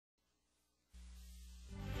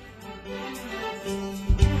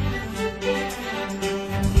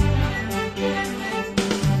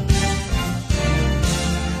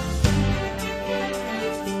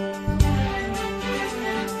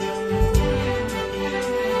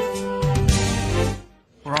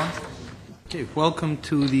Okay, welcome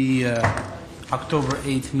to the October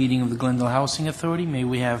 8th meeting of the Glendale Housing Authority. May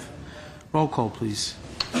we have roll call, please?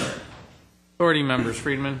 Authority members: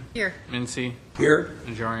 Friedman. Here. Mincy. Here.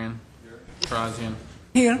 Najarian. Karazian.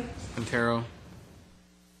 Here. Quintero.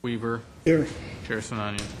 Weaver. Here. Chair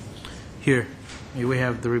Sinanian. Here. May we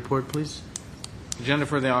have the report, please? Agenda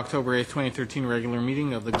for the October 8th, 2013 regular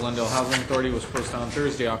meeting of the Glendale Housing Authority was posted on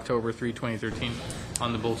Thursday, October 3, 2013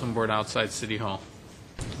 on the bulletin board outside City Hall.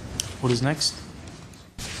 What is next?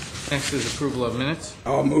 Next is approval of minutes.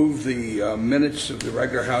 I'll move the minutes of the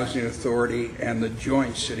regular Housing Authority and the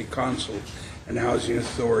joint City Council and Housing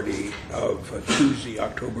Authority of Tuesday,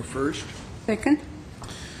 October 1st. Second.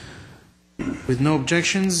 With no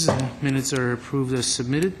objections, minutes are approved as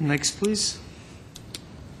submitted. Next, please.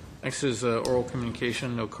 Next is oral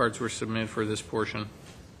communication. No cards were submitted for this portion.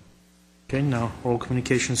 Okay, now oral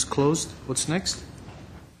communications closed. What's next?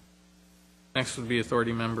 Next would be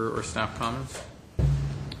authority member or staff comments.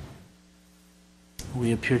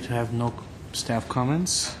 We appear to have no staff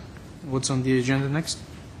comments. What's on the agenda next?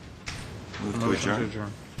 Motion to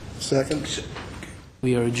adjourn. Second.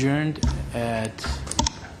 We are adjourned at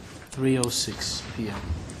 3:06 p.m.